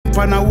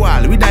on a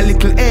wall with a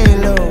little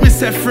halo. Me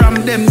say from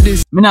them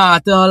this. Me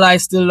not tell no lie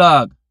still,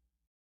 dog.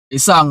 The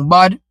song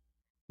bad,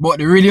 but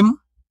the rhythm,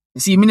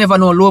 you see, me never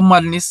know Low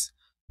Madness.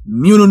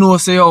 Me don't know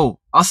say yo,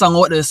 a song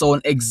out there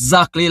sound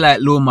exactly like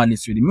Low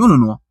Madness rhythm. You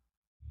don't know.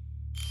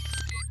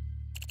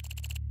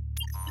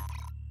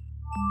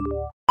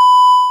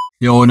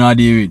 Yo, now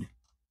David.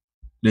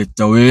 Let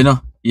the way, no?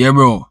 Yeah,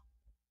 bro.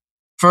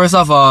 First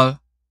of all,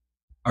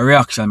 a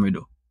reaction me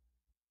do.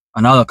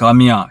 And I'll call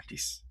me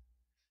artist.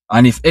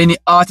 And if any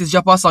artist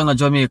drop a song in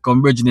Jamaica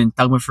come bridging and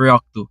tag me for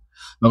react to,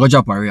 I go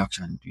drop a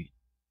reaction to it.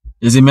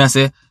 You see me I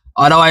say,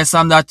 otherwise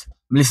some that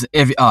me listen to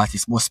every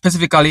artist, but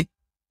specifically,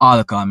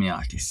 I'll call me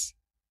artist.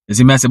 You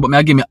see me I say, but me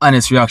I give me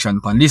honest reaction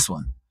upon this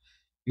one.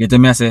 You get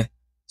me I say,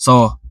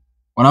 so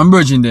when I'm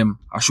bridging them,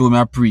 I show me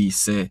a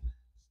priest say,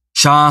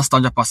 Shawn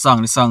drop a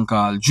song, the song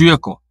called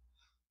Draco.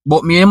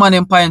 But me and man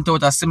them point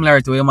out a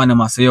similarity where man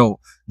them say, yo,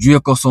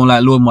 Draco sound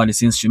like Low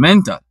Madness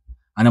instrumental.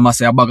 And them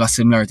say a bag of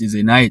similarities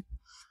in it.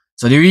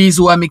 So the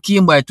reason why I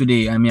came by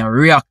today and I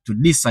react to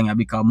this song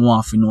because I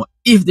want to know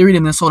if the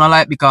rhythm sound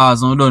alike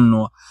because I don't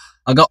know.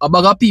 I got a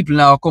bag of people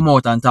now come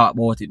out and talk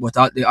about it. But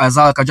as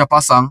Alka drop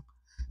a song,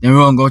 then we're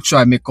going to go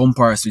try make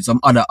comparison with some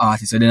other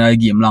artists. So then I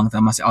give them long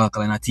time I say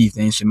Alkaline a thief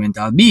the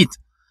instrumental beat.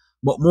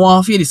 But I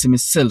want to feel this in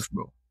myself,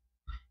 bro.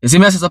 You see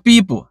me as a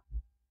people.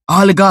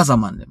 All the Gaza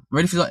man them. I'm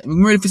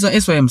ready for some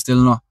SYM still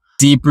now.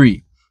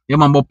 T3. Yeah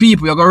man, but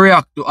people you're gonna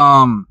react to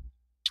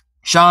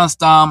Shawn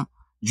Strom,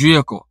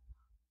 Draco,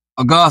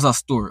 a Gaza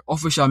story,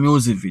 official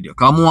music video.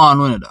 Cause I want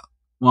to know that.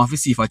 I want to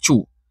see if I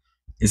true.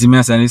 You see me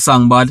I say the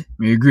song bad,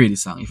 me agree the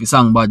song. If the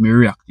song bad, me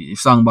react to it. If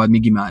the song bad, me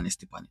give me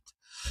honesty upon it.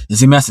 You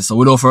see me I say, so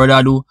without further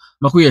ado, I'm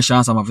going to hear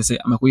Shawn Strom have to say,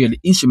 I'm going to hear the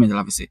instrumental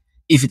have to say,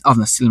 if it have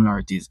no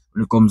similarities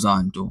when it comes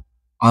on to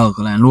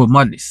Alkaline Low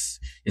Madness.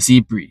 You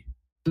see pre.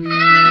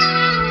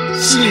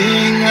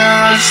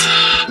 Singers,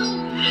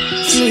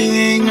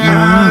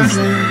 singers.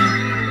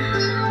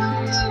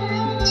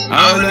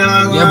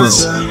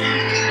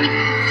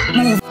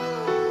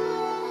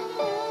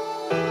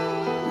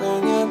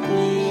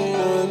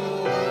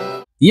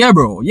 Yeah,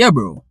 bro.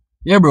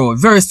 Yeah, bro.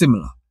 Very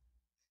similar.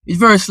 It's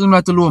very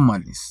similar to Low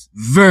Madness.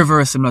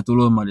 Very similar to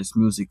Low Madness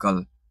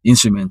musical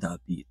instrumental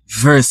beat.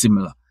 Very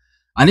similar.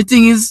 And the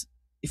thing is,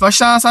 if a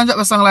Shawn Strom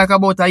dropped a song like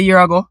about a year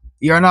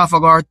and a half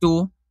ago or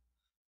two,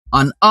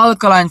 and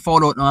Alkaline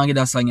found out now and get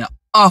that song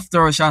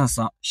after a Shawn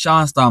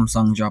Strom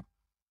song drop,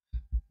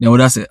 then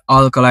would I say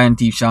Alkaline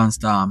thief Shawn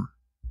Strom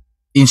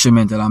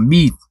instrumental and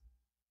beat.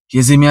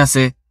 You see me I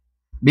say,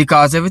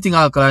 because everything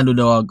Alkaline do,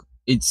 dog,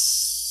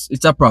 it's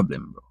a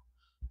problem, bro.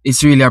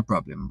 It's really a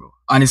problem, bro.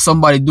 And if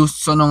somebody do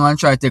something and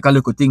try to take a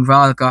little thing from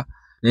Alka,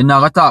 they're not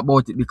gonna talk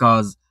about it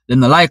because they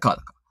don't like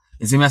Alka.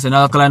 You see me I say,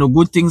 Alkaline do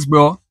good things,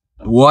 bro.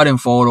 What them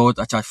fall out,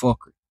 I chat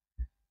fuckery.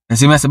 You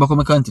see me I say, but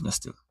come continue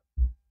still.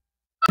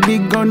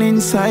 Big gun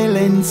in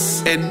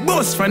silence. Head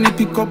boss from the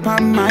pick up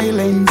on my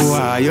lens.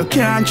 Why you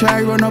can't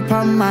try run up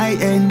on my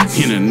ends?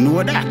 You don't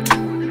know that.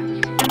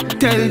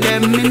 Tell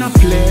them me no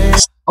play.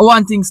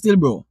 One thing still,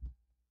 bro.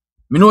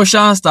 Me know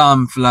Shawn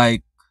Strom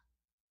like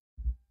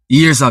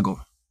years ago.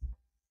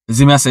 You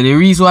see me I say the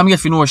reason why I get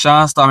to know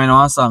Shawn Strom in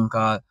one song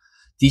called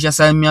Teacher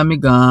Send Me and Me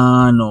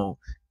Gone now.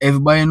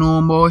 Everybody know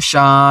about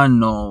Shawn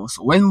now.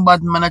 So when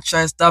bad man a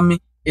try to stop me,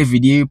 every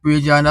day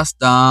pray John the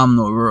Storm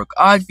no work.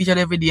 All featured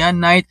every day and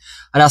night.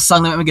 And that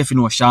song that me get to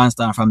know Shawn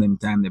Strom from them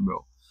time there,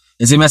 bro.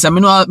 You see me I say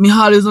me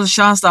always know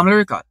Shawn Strom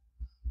lyrical.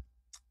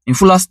 In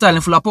full of style,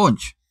 in full of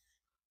punch.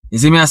 You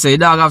see me I say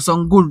dog have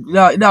some good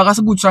dog has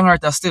a good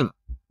songwriter still.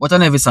 But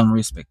on every song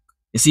respect.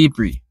 You see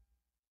pre.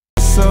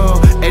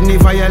 So any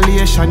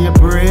violation your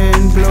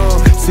brain blow.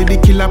 See the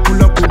killer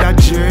pull up with a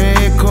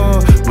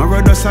Draco. My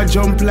brothers a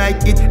jump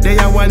like it, they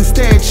are one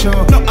stage show.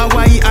 No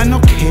Hawaii and no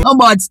care. No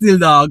bad still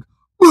dog.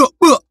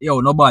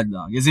 Yo, no bad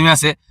dog. You see me I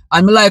say?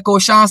 And me like how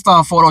Shawn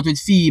Strom fall out with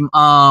theme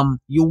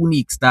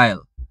unique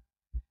style.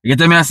 You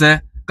get me I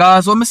say?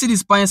 Cause when I see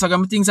this on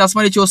Instagram, I think that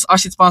somebody chose a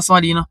shit on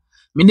somebody, you know.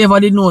 Me never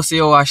did know say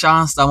a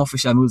Shawn Strom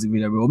official music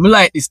video, bro. Me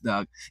like this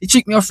dog. It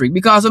tricked me a freak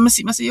because when I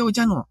see, I say, yo,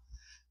 Jano,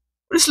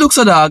 this looks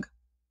so dog.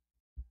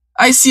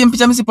 I see him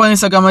picture me see on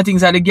Instagram and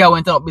things like the girl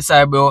went up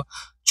beside, bro.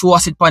 Chew a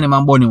sit pan him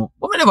and bun him up.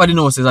 But me never did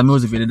know say a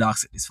music video dog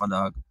set this for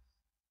dog.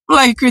 I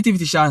like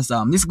creativity Shawn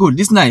Strom. This good,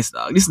 this nice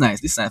dog. This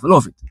nice. I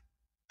love it.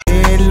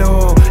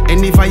 Hello,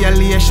 any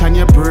violation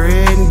your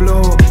brain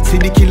blow. See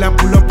the killer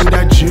pull up with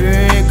a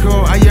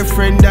Draco. Are your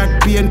friend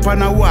that paint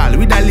on a wall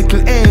with a little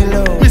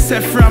halo? Me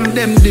say from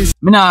them this.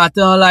 Me not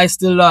tell no lie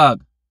still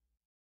dog.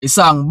 The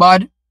song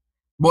bad,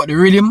 but the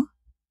rhythm.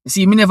 You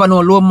see, me never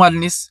know Low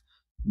Madness.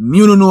 Me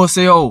don't know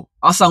say yo,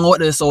 a song out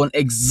there sound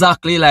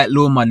exactly like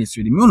Low Madness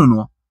rhythm. You don't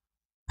know.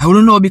 I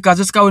wouldn't know because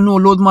just because we know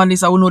Low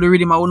Madness, I would know the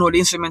rhythm, I would know the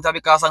instrumental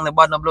because song the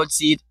bad no blood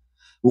seed.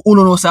 But who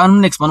don't know say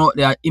next man out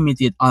there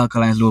imitate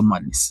Alkaline's Low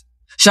Madness.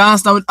 Shawn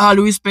Strom with all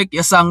the respect,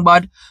 your song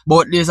bad,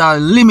 but there's a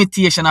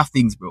limitation of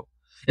things, bro.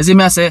 You see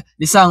me I say,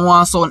 the song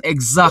won't sound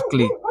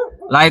exactly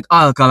like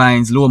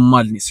Alkaline's Low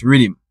Madness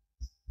rhythm.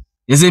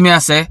 You see me I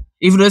say,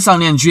 if the song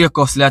named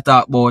Draco still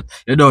talk about,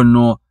 you don't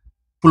know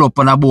pull up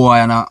on a boy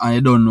and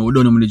you don't know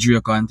the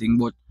Draco and thing,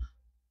 but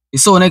it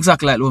sound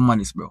exactly like Lone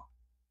Madness, bro.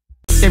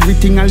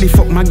 Everything I lift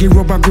up, Maggie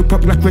rubber grip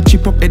up like we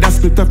chip up. Head a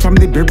split up from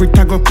the berry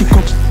tag up, kick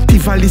up.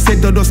 Tivoli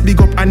said does big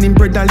up and him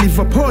brother live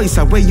up. Oh, it's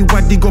a way you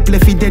a dig up,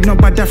 left it dead,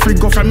 nobody free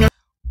go from your.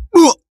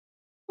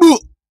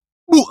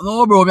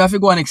 No, bro, me have to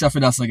go and extra for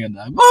that again.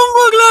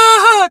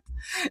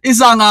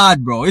 It's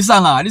hard, bro. It's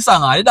hard.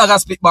 You don't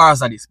spit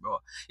bars at this, bro.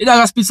 You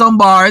don't spit some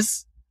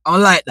bars. I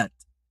don't like that.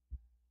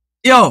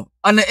 Yo,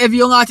 and every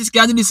young artist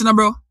can do this,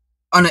 bro.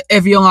 And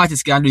every young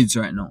artist can do this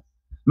right now.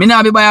 Me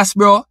not be biased,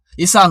 bro.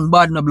 He sang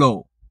bad no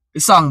blow. He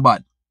sang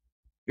bad.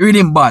 He read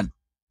him bad.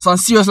 So I'm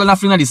seriously not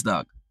feeling this,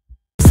 dog.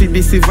 See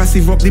this if I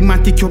sieve up the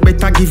matic, you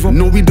better give up.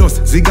 No we does.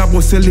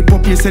 Zigabo sell lip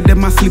up, you said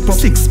them a slip up.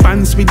 6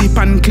 pants with the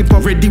pan clip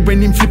up. Ready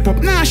when him flip up.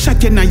 Nah,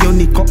 shot you na your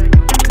nick up.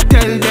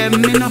 Tell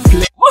them me no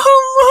play.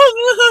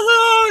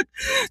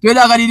 You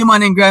dog the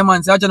man in grind,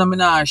 man. Say, I me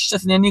nah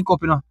shot in your nick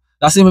up, you know.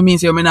 That's what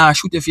means you me nah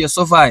shoot if you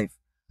survive.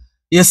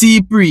 You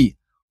see pre.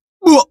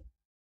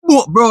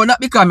 Bro, not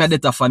because I'm a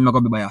data fan, I'm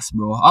gonna be biased,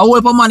 bro. I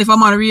hope a man if a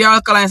man real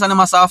alkalines and them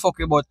a fuck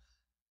you, but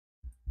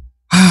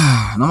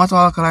no matter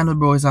what alkaline,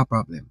 bro, it's a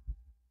problem.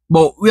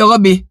 But we are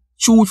gonna be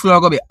truthful, we are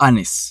gonna be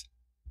honest.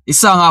 He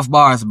sang off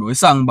bars, bro. He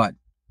sang bad.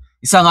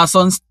 He sang a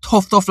son's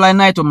tough line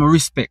night with my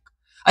respect.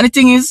 And the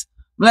thing is,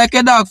 like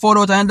a dog fall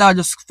out and a dog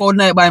just fall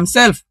night by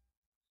himself.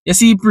 You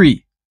see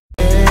pre.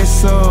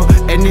 So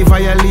any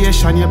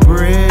violation your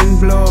brain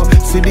blow.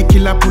 See the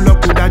killer pull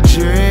up with a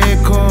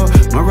Draco.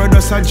 My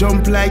brothers a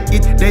jump like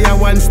it, they are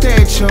one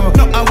stage show.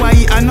 No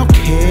Hawaii and no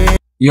care.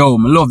 Yo,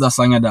 I love that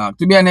song, dog.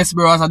 To be honest,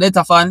 bro, as a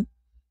data fan,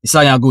 the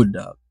song a good,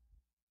 dog.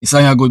 The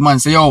song a good, man.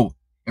 Say yo,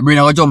 your brain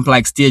a jump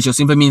like stage show.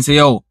 Simply means say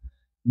yo,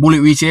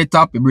 bullet reach the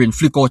top, your brain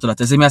flick out of that.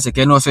 You see me, I say,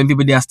 you know, some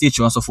people they are stage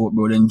show and so forth,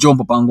 bro. Then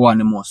jump up and go on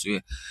the most. So,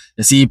 you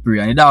see pre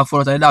and the dog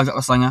fall out and the dog drop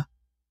the song.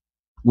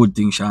 Good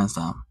thing, Shawn.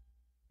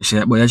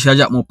 But you should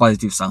have more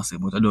positive songs,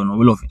 but I don't know.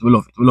 We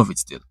love it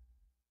still.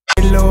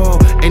 Hello,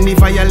 any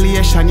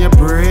violation your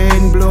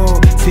brain blow.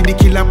 See the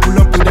killer pull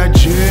up with a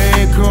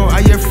Draco.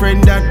 Are your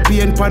friend that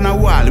paint on a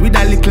wall with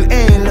a little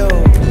halo?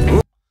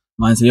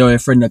 Man say, yo, your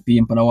friend that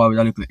paint on a wall with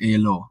a little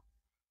halo.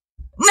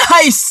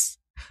 Nice!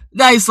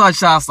 Nice one,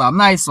 Shawn.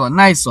 Nice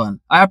one.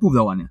 I approve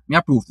that one. Yeah. Me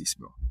approve this,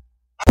 bro.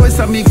 Boys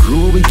a me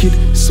grow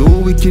wicked, so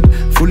wicked.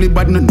 Fully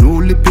bad, no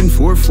lipping,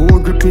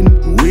 4-4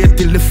 gripping. Wait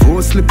till the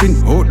 4 slipping,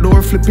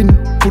 outdoor flipping.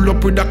 Pull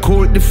up with a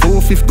cold, the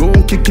 4-5 go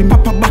and kick him.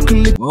 Papa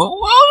buckle it. Whoa,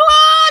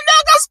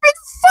 dog a spit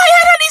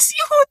fire on this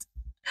youth.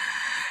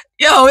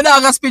 Yo, we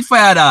dog a spit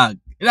fire, dog.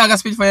 We dog a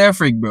spit fire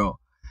freak, bro.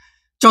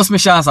 Trust me,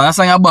 Shawn, that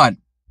song you bad.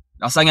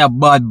 That song you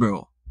bad,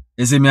 bro.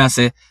 You see me, I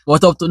say,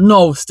 what up to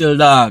now still,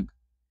 dog?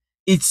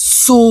 It's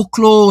so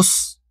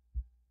close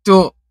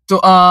to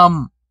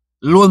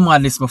Lone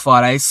Madness, my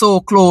father. It's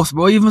so close,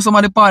 bro. Even some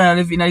of the part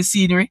in the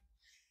scenery.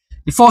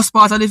 The first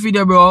part of the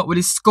video, bro, with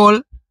the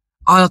skull,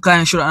 all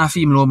kind of shoot at a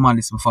film Lone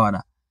Madness, my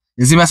father.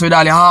 You see me with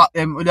all the heart,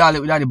 with all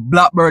the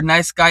blackbird,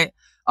 nice sky,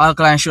 all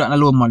kind of shoot at a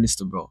Lone Madness,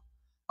 too, bro.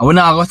 And when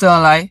I go tell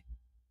a lie,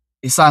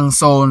 the song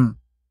sound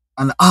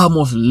and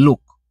almost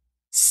look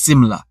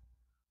similar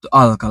to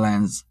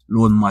Alkaline's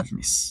Lone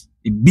Madness.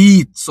 The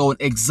beat sound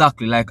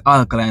exactly like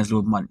Alkaline's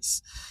Lone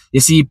Madness. You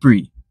see,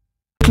 pre.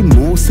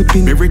 More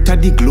sipping,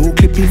 Beretta the glow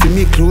clipping, for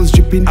me clothes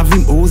dripping, have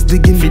him hose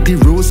digging, for the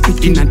rose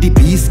picking, and the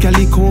beast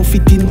calico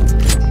fitting.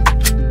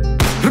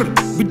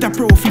 With the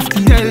Pro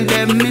 50, tell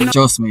them me no.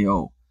 Trust me,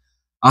 yo.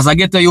 As I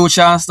get to you,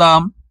 Shawn,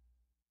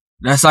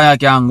 that song I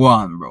can go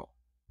on, bro.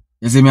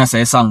 You see me, I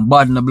say song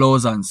bad in the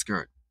blouse and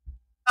skirt.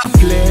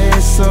 Play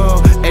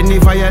so, any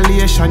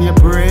violation your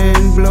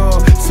brain blow.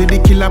 See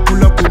the killer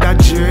pull up with a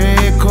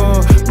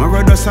Draco. My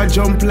brothers a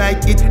jump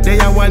like it, they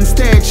are one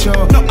stage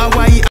show. No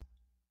Hawaii.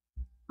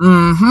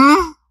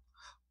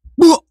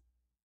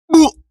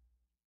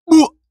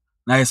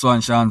 Nice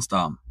one, Shawn.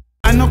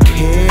 I no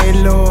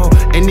halo,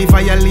 any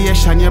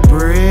violation your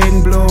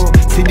brain blow.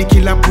 See the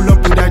killer pull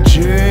up with a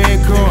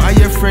Draco. Are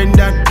your friend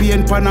that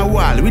paint on a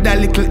wall with a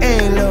little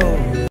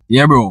halo?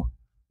 Yeah, bro.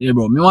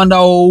 Me wonder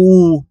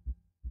who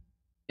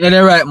in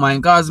the right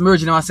mind, cause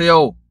merging them I say,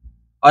 yo,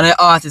 and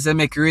the artist they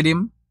make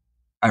rhythm,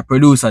 I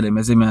producer them,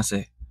 you see me I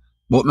say.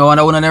 But me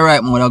wonder who in the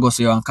right mind I go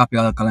say and copy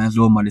Alkaline's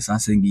Lone Madness and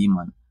sing him,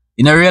 man.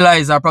 You know,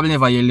 realize I probably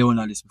never hear Lone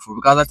Madness before.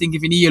 Because I think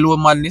if you hear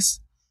Lone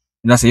Madness,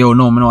 you say, yo,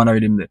 no, I don't want to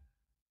read him there.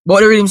 But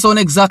the rhythm sound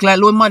exactly like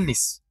Lone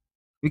Madness.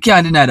 We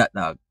can't deny that,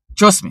 dog.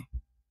 Trust me.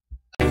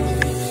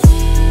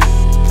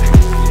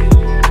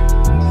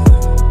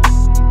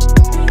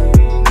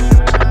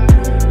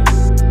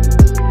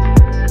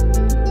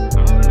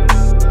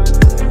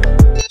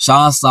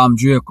 Shawn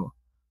Draco.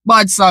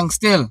 Bad song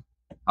still.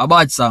 A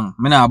bad song.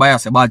 Me nah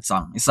bias a bad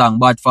song. It's song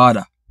Bad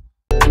Father.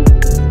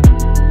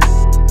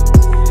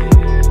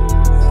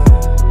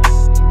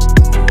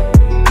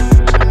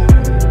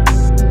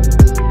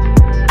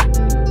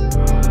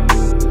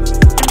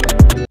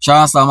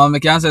 Shawn, man, I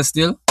can say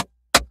still.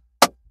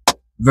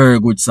 Very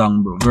good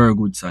song, bro. Very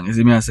good song. You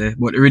see me I say?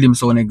 But the rhythm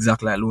sound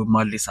exactly like Lone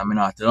Madness, I mean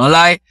not. Don't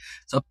lie.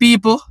 So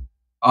people,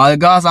 all the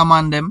Gaza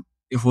man them,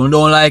 If you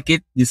don't like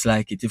it,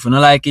 dislike it. If you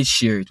don't like it,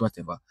 share it,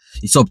 whatever.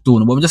 It's up to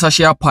you. But just a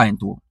share a point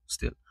too,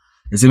 still.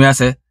 You see me I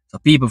say? So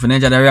people, if you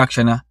enjoy the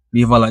reaction,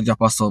 leave a like,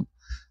 drop a sub.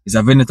 It's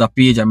a Vendetta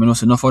page, and I know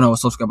so enough of our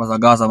subscribers are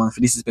Gaza, man,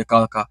 for this is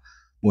Pekalka.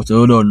 But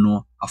you don't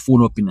know a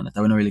full opinion that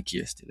I don't really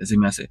care still. You see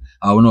me I say?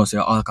 I will know say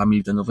Alka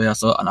militant over here,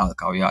 so, and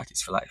Alka we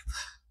artists for life.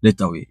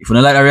 Later way. If you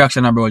don't like the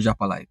reaction, bro,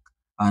 drop a like.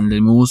 And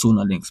then we will soon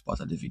a link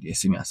spot of the video. You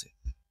see me I say?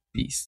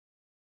 Peace.